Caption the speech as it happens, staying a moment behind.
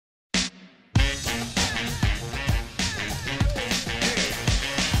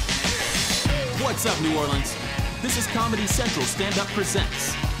What's up, New Orleans? This is Comedy Central Stand Up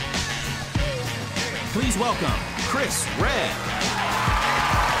Presents. Please welcome Chris Red.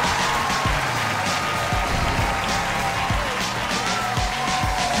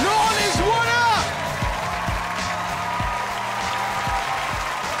 New Orleans, what up?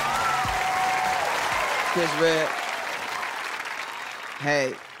 Chris Red.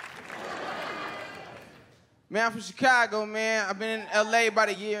 Hey. Man, I'm from Chicago, man. I've been in LA about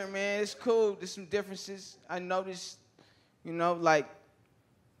a year, man. It's cool. There's some differences. I noticed, you know, like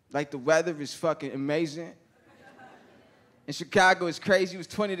the weather is fucking amazing. In Chicago, it's crazy. It was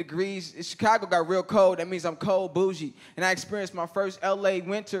 20 degrees. In Chicago got real cold. That means I'm cold bougie. And I experienced my first LA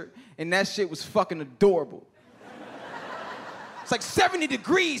winter, and that shit was fucking adorable. It's like 70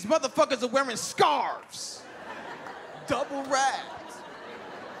 degrees. Motherfuckers are wearing scarves. Double wrapped.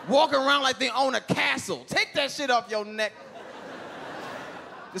 Walking around like they own a castle. Take that shit off your neck.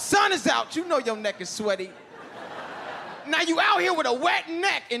 The sun is out. You know your neck is sweaty. Now you out here with a wet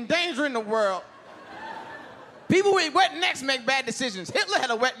neck, endangering the world. People with wet necks make bad decisions. Hitler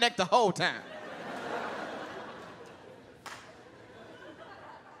had a wet neck the whole time.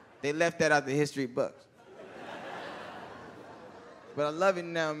 They left that out the history books. But I love it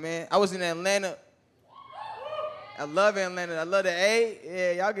now, man. I was in Atlanta. I love Atlanta. I love the A.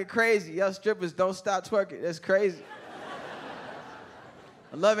 Yeah, y'all get crazy. Y'all strippers don't stop twerking. That's crazy.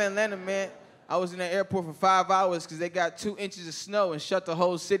 I love Atlanta, man. I was in the airport for 5 hours because they got 2 inches of snow and shut the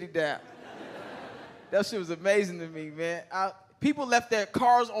whole city down. That shit was amazing to me, man. People left their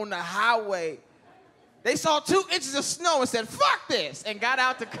cars on the highway. They saw 2 inches of snow and said, fuck this, and got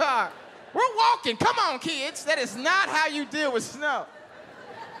out the car. We're walking. Come on, kids. That is not how you deal with snow.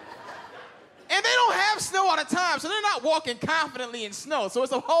 And they don't have snow all the time, so they're not walking confidently in snow. So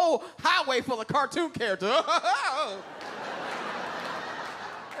it's a whole highway full of cartoon characters. That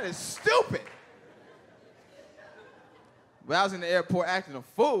is stupid. But I was in the airport acting a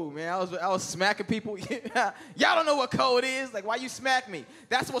fool, man. I was smacking people. Y'all don't know what code is. Like, why you smack me?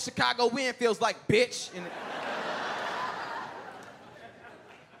 That's what Chicago wind feels like, bitch.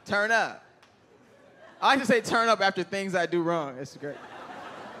 Turn up. I like to say turn up after things I do wrong. That's great.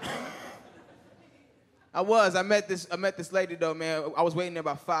 I met this lady though, man. I was waiting there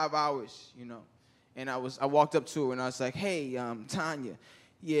about 5 hours, you know. And I walked up to her and I was like, hey, Tanya,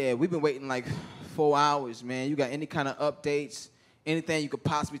 yeah, we've been waiting like 4 hours, man. You got any kind of updates? Anything you could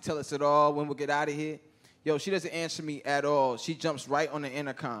possibly tell us at all when we'll get out of here? Yo, she doesn't answer me at all. She jumps right on the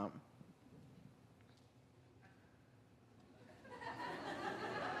intercom.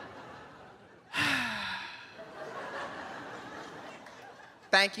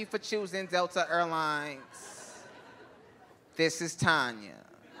 Thank you for choosing Delta Airlines. This is Tanya.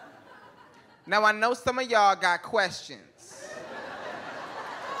 Now, I know some of y'all got questions.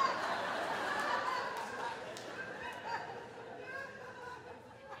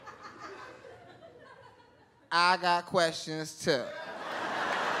 I got questions, too.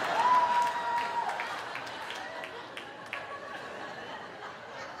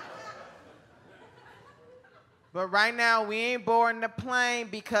 But right now, we ain't boarding the plane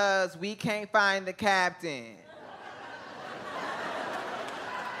because we can't find the captain.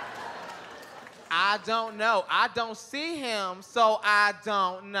 I don't know. I don't see him, so I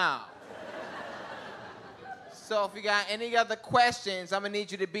don't know. So if you got any other questions, I'm gonna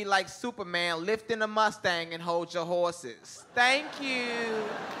need you to be like Superman, lift in a Mustang and hold your horses. Thank you.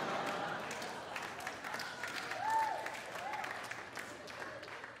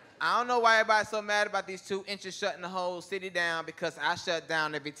 I don't know why everybody's so mad about these 2 inches shutting the whole city down, because I shut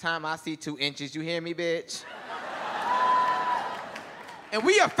down every time I see 2 inches. You hear me, bitch? And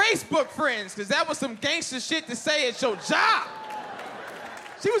we are Facebook friends, because that was some gangster shit to say at your job.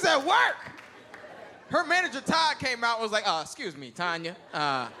 She was at work. Her manager, Todd, came out and was like, excuse me, Tanya.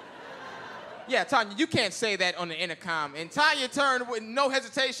 Yeah, Tanya, you can't say that on the intercom. And Tanya turned with no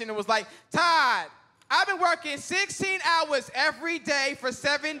hesitation and was like, Todd, I've been working 16 hours every day for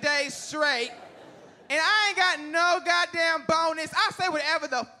 7 days straight, and I ain't got no goddamn bonus. I say whatever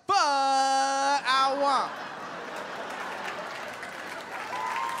the fuck I want.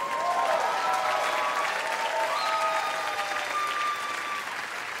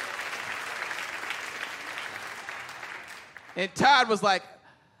 And Todd was like,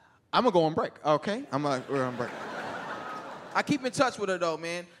 I'm gonna go on break, okay? We're on break. I keep in touch with her though,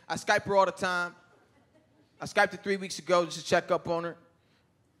 man. I Skype her all the time. I Skyped her 3 weeks ago just to check up on her.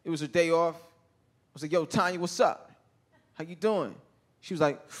 It was her day off. I was like, yo, Tanya, what's up? How you doing? She was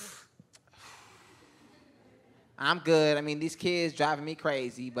like, I'm good. I mean, these kids driving me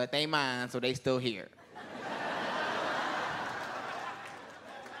crazy, but they mine, so they still here.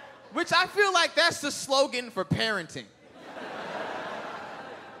 Which I feel like that's the slogan for parenting.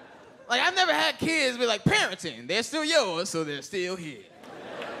 Like, I've never had kids be like, parenting, they're still yours, so they're still here.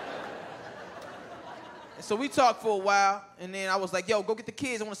 So we talked for a while, and then I was like, yo, go get the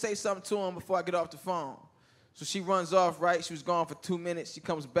kids. I want to say something to them before I get off the phone. So she runs off, right? She was gone for 2 minutes. She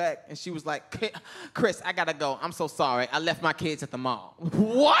comes back, and she was like, Chris, I gotta go. I'm so sorry. I left my kids at the mall.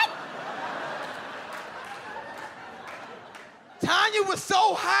 What? Tanya was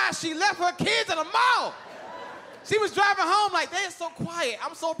so high, she left her kids at the mall. She was driving home like, they're so quiet.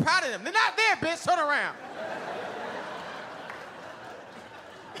 I'm so proud of them. They're not there, bitch. Turn around.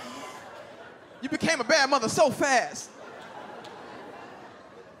 You became a bad mother so fast.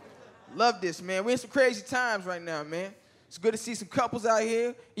 Love this, man. We're in some crazy times right now, man. It's good to see some couples out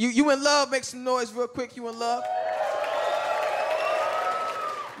here. You in love? Make some noise real quick. You in love?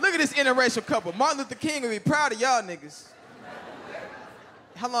 Look at this interracial couple. Martin Luther King would be proud of y'all niggas.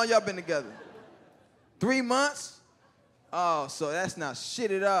 How long y'all been together? 3 months? Oh, so that's not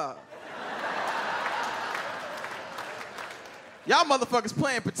shit at all. Y'all motherfuckers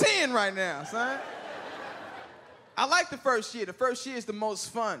playing pretend right now, son. I like the first year. The first year is the most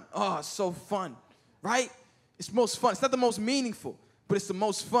fun. Oh, it's so fun, right? It's most fun. It's not the most meaningful, but it's the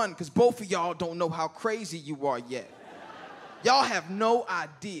most fun because both of y'all don't know how crazy you are yet. Y'all have no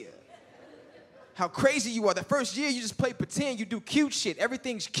idea how crazy you are. The first year, you just play pretend. You do cute shit.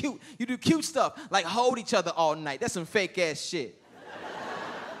 Everything's cute. You do cute stuff, like hold each other all night. That's some fake-ass shit.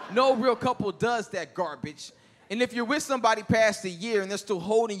 No real couple does that garbage. And if you're with somebody past a year and they're still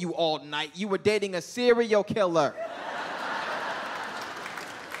holding you all night, you were dating a serial killer.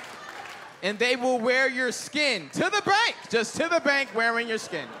 And they will wear your skin to the bank, just to the bank wearing your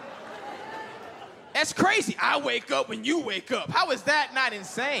skin. That's crazy. I wake up when you wake up. How is that not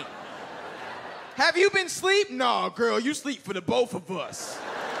insane? Have you been asleep? No, girl, you sleep for the both of us.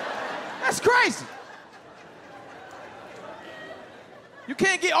 That's crazy. You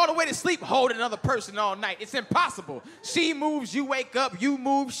can't get all the way to sleep holding another person all night. It's impossible. She moves, you wake up. You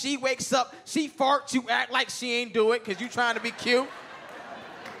move, she wakes up. She farts, you act like she ain't do it because you trying to be cute.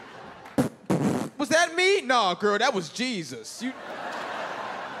 Was that me? No, girl, that was Jesus.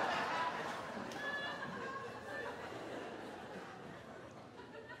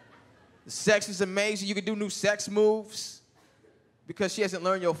 The sex is amazing. You can do new sex moves because she hasn't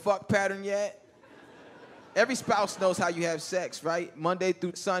learned your fuck pattern yet. Every spouse knows how you have sex, right? Monday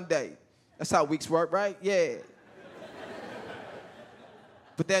through Sunday. That's how weeks work, right? Yeah.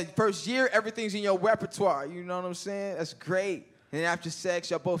 But that first year, everything's in your repertoire. You know what I'm saying? That's great. And after sex,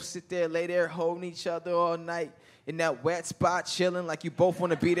 y'all both sit there, lay there, holding each other all night in that wet spot, chilling like you both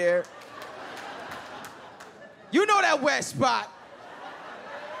want to be there. You know that wet spot.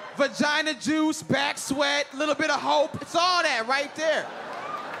 Vagina juice, back sweat, a little bit of hope. It's all that right there.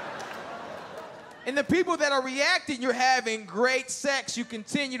 And the people that are reacting, you're having great sex. You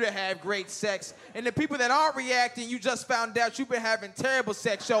continue to have great sex. And the people that aren't reacting, you just found out you've been having terrible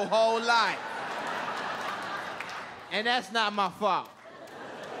sex your whole life. And that's not my fault.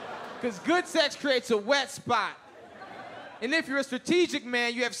 Because good sex creates a wet spot. And if you're a strategic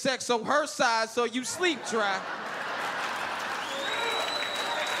man, you have sex on her side so you sleep dry.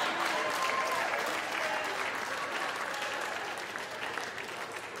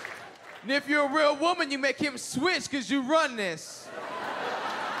 And if you're a real woman, you make him switch because you run this.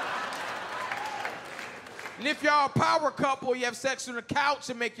 And if y'all a power couple, you have sex on the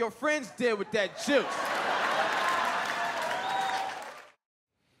couch and make your friends deal with that juice.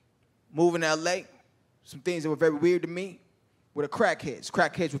 Moving to L.A., some things that were very weird to me were the crackheads.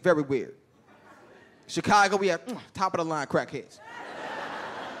 Crackheads were very weird. Chicago, we have top of the line crackheads.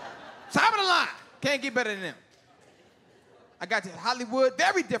 Top of the line. Can't get better than them. I got to Hollywood,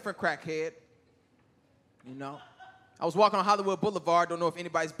 very different crackhead. You know, I was walking on Hollywood Boulevard. Don't know if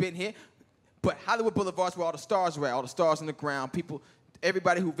anybody's been here, but Hollywood Boulevard's where all the stars were, all the stars on the ground. People,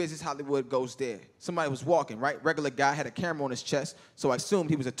 everybody who visits Hollywood goes there. Somebody was walking, right? Regular guy, had a camera on his chest, so I assumed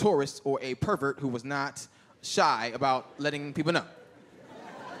he was a tourist or a pervert who was not shy about letting people know.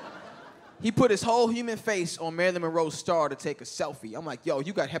 He put his whole human face on Marilyn Monroe's star to take a selfie. I'm like, yo,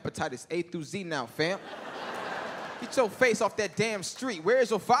 you got hepatitis A through Z now, fam. Get your face off that damn street. Where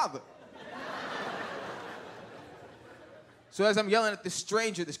is your father? So as I'm yelling at this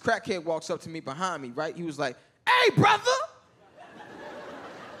stranger, this crackhead walks up to me behind me, right? He was like, hey, brother!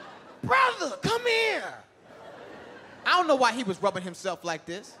 Brother, come here! I don't know why he was rubbing himself like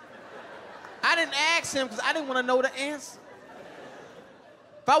this. I didn't ask him because I didn't want to know the answer.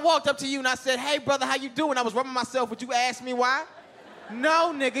 If I walked up to you and I said, hey, brother, how you doing? I was rubbing myself, would you ask me why?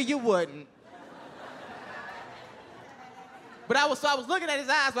 No, nigga, you wouldn't. But I was looking at his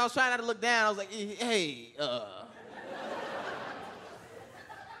eyes, but I was trying not to look down. I was like, hey,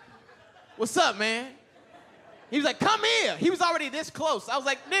 what's up, man? He was like, come here. He was already this close. I was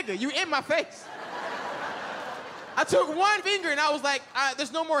like, nigga, you in my face. I took one finger and I was like,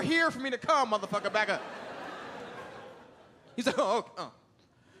 there's no more here for me to come, motherfucker, back up. He's like, oh,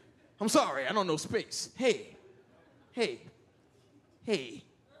 I'm sorry, I don't know space. Hey, pick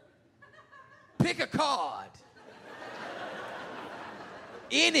a card.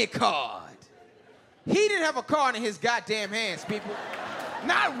 Any card. He didn't have a card in his goddamn hands, people.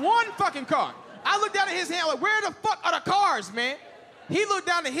 Not one fucking card. I looked down at his hand like, where the fuck are the cards, man? He looked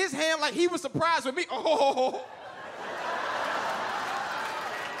down at his hand like he was surprised with me. Oh.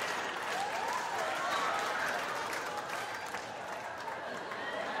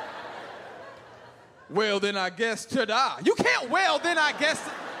 Well, then I guess ta-da. You can't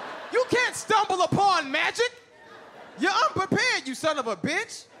You can't stumble upon magic. You're unprepared, you son of a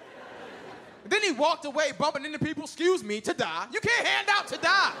bitch. Then he walked away, bumping into people. Excuse me, ta-da. You can't hand out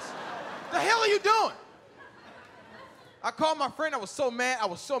ta-das. The hell are you doing? I called my friend. I was so mad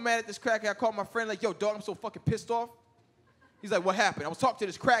at this crackhead. I called my friend like, yo, dog, I'm so fucking pissed off. He's like, what happened? I was talking to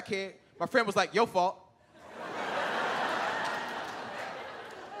this crackhead. My friend was like, your fault.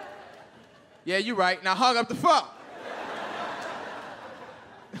 Yeah, you right. Now hung up the phone.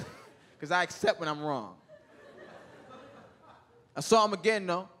 Because I accept when I'm wrong. I saw him again,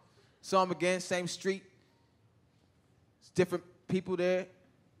 though. Saw him again, same street. It's different people there.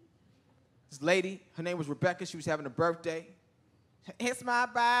 This lady, her name was Rebecca. She was having a birthday. It's my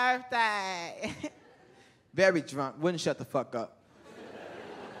birthday. Very drunk, wouldn't shut the fuck up.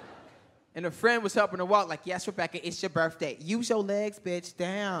 And her friend was helping her walk like, yes, Rebecca, it's your birthday. Use your legs, bitch,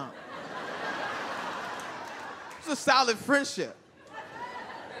 down. It was a solid friendship.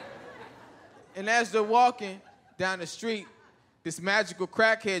 And as they're walking down the street, this magical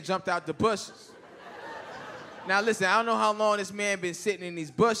crackhead jumped out the bushes. Now listen, I don't know how long this man been sitting in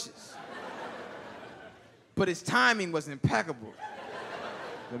these bushes, but his timing was impeccable.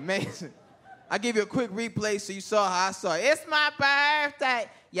 Amazing. I'll give you a quick replay so you saw how I saw it. It's my birthday.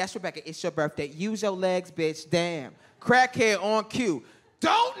 Yes, Rebecca, it's your birthday. Use your legs, bitch, damn. Crackhead on cue.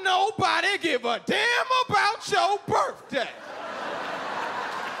 Don't nobody give a damn about your birthday.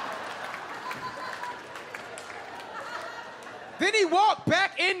 Then he walked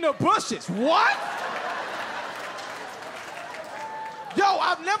back in the bushes. What? Yo,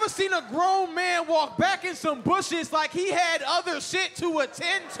 I've never seen a grown man walk back in some bushes like he had other shit to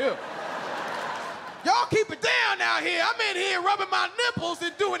attend to. Y'all keep it down out here. I'm in here rubbing my nipples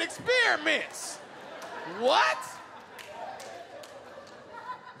and doing experiments. What?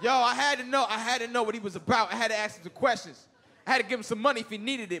 Yo, I had to know what he was about. I had to ask him some questions. I had to give him some money if he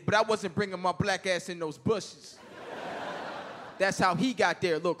needed it, but I wasn't bringing my black ass in those bushes. That's how he got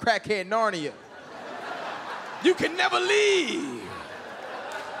there, little crackhead Narnia. You can never leave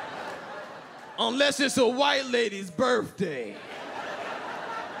unless it's a white lady's birthday.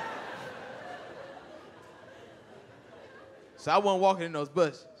 So I wasn't walking in those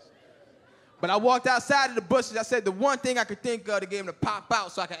bushes. But I walked outside of the bushes. I said the one thing I could think of to get him to pop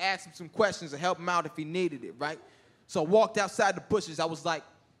out so I could ask him some questions and help him out if he needed it, right? So I walked outside the bushes. I was like,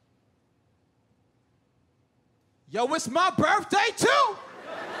 yo, it's my birthday too.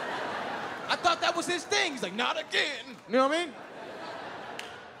 I thought that was his thing. He's like, not again. You know what I mean?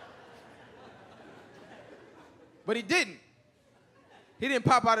 But he didn't. He didn't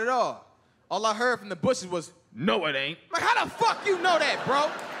pop out at all. All I heard from the bushes was, no, it ain't. Like, how the fuck you know that, bro?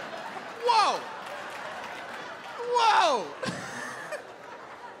 Whoa. Whoa.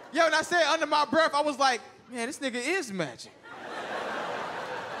 Yo, and I said under my breath, I was like, man, this nigga is magic.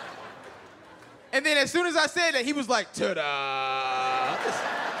 And then as soon as I said that, he was like, ta-da.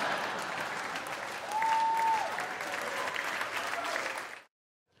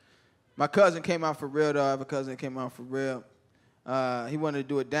 My cousin came out for real, though. I have a cousin that came out for real. He wanted to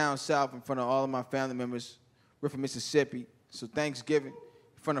do it down south in front of all of my family members. We're from Mississippi, so Thanksgiving,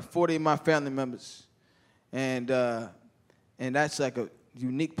 in front of 40 of my family members. And that's like a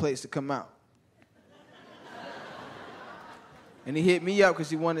unique place to come out. And he hit me up because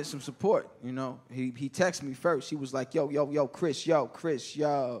he wanted some support, you know. He texted me first. He was like, yo, Chris, yo,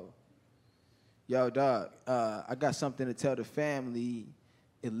 dog, I got something to tell the family,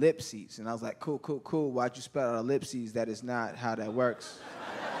 ellipses. And I was like, cool. Why'd you spell out ellipses? That is not how that works. ...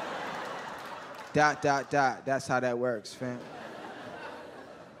 That's how that works, fam.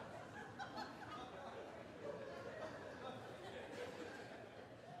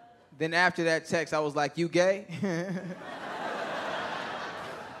 Then after that text, I was like, you gay?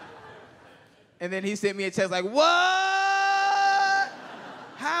 And then he sent me a text like, what?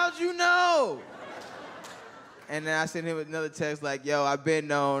 you know? And then I sent him another text like, yo, I've been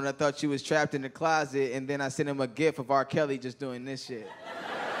known. I thought you was trapped in the closet. And then I sent him a gif of R. Kelly just doing this shit.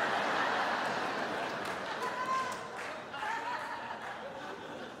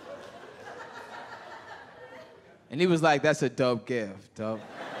 And he was like, that's a dope gift, dope.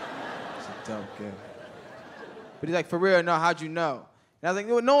 It's a dope gift. But he's like, for real, no, how'd you know? And I was like,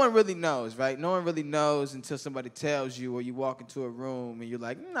 well, no one really knows, right? No one really knows until somebody tells you, or you walk into a room and you're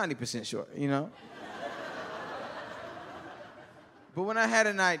like, 90% sure, you know? But when I had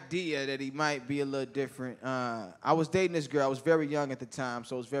an idea that he might be a little different, I was dating this girl. I was very young at the time,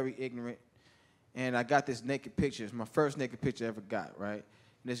 so I was very ignorant. And I got this naked picture. It's my first naked picture I ever got, right?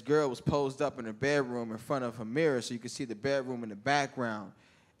 And this girl was posed up in her bedroom in front of a mirror so you could see the bedroom in the background.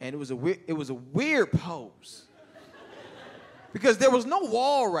 And it was a weird pose. Because there was no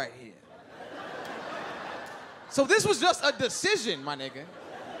wall right here. So this was just a decision, my nigga.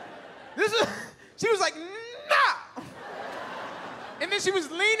 She was like, nah! And then she was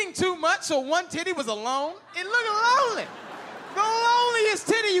leaning too much, so one titty was alone. It looked lonely. The loneliest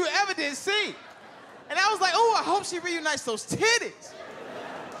titty you ever did see. And I was like, oh, I hope she reunites those titties.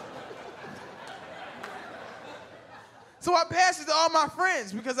 So I passed it to all my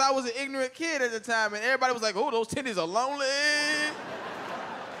friends because I was an ignorant kid at the time, and everybody was like, oh, those titties are lonely.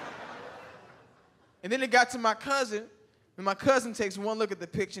 And then it got to my cousin, and my cousin takes one look at the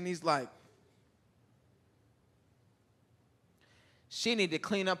picture, and he's like, she need to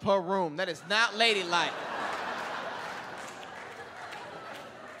clean up her room. That is not ladylike.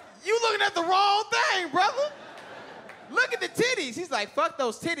 You looking at the wrong thing, brother. Look at the titties. He's like, fuck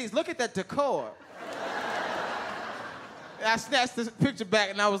those titties. Look at that decor. I snatched the picture back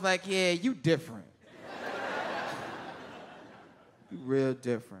and I was like, yeah, you different. You real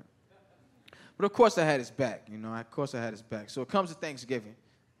different. But of course I had his back, you know. Of course I had his back. So it comes to Thanksgiving.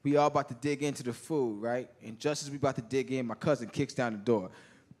 We all about to dig into the food, right? And just as we about to dig in, my cousin kicks down the door.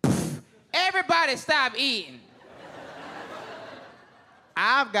 Everybody stop eating.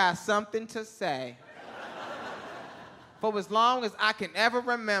 I've got something to say. For as long as I can ever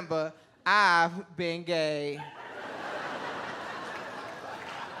remember, I've been gay.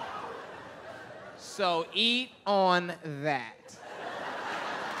 So eat on that.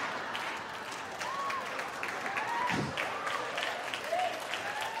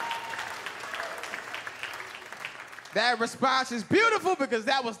 That response is beautiful because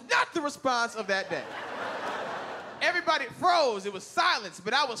that was not the response of that day. Everybody froze. It was silence,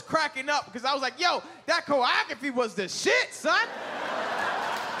 but I was cracking up because I was like, yo, that choreography was the shit, son.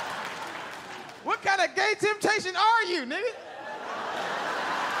 What kind of gay temptation are you, nigga?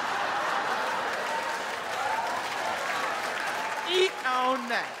 Eat on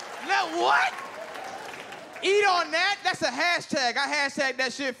that. Now what? Eat on that? That's a hashtag. I hashtagged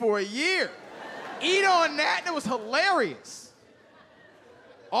that shit for a year. Eat on that? That was hilarious.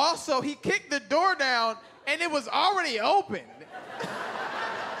 Also, he kicked the door down and it was already open.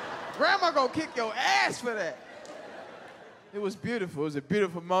 Grandma gonna kick your ass for that. It was beautiful. It was a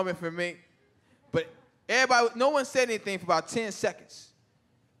beautiful moment for me. But no one said anything for about 10 seconds.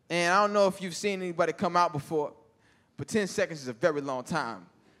 And I don't know if you've seen anybody come out before, but 10 seconds is a very long time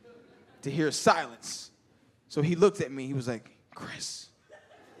to hear silence. So he looked at me. He was like, Chris.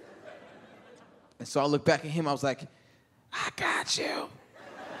 And so I looked back at him. I was like, I got you.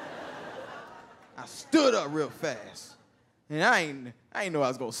 I stood up real fast. And I ain't know what I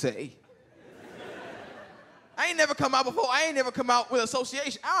was going to say. I ain't never come out before. I ain't never come out with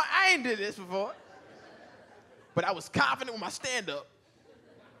association. I ain't did this before. But I was confident with my stand-up.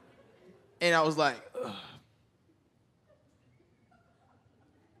 And I was like, ugh.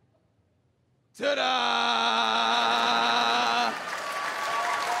 Ta-da!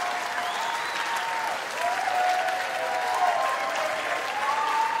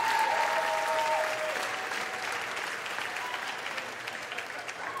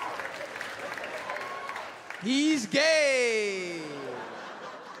 He's gay.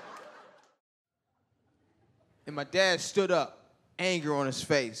 And my dad stood up, anger on his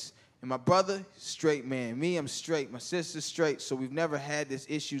face. And my brother, straight man. Me, I'm straight. My sister's straight. So we've never had this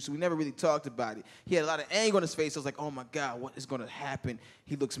issue. So we never really talked about it. He had a lot of anger on his face. I was like, oh my God, what is going to happen?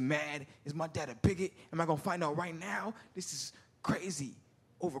 He looks mad. Is my dad a bigot? Am I going to find out right now? This is crazy.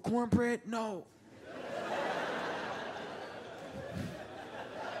 Over cornbread? No.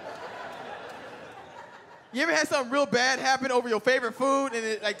 You ever had something real bad happen over your favorite food and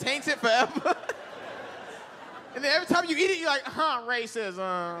it like taints it forever? And then every time you eat it, you're like,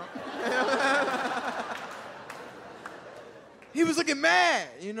 racism. He was looking mad,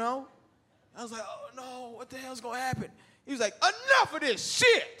 you know? I was like, oh no, what the hell's gonna happen? He was like, enough of this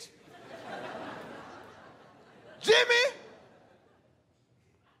shit. Jimmy,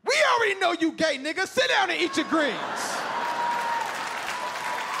 we already know you gay, nigga. Sit down and eat your greens.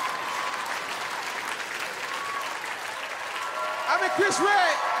 I've been Chris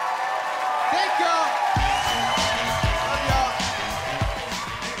Red. Thank y'all.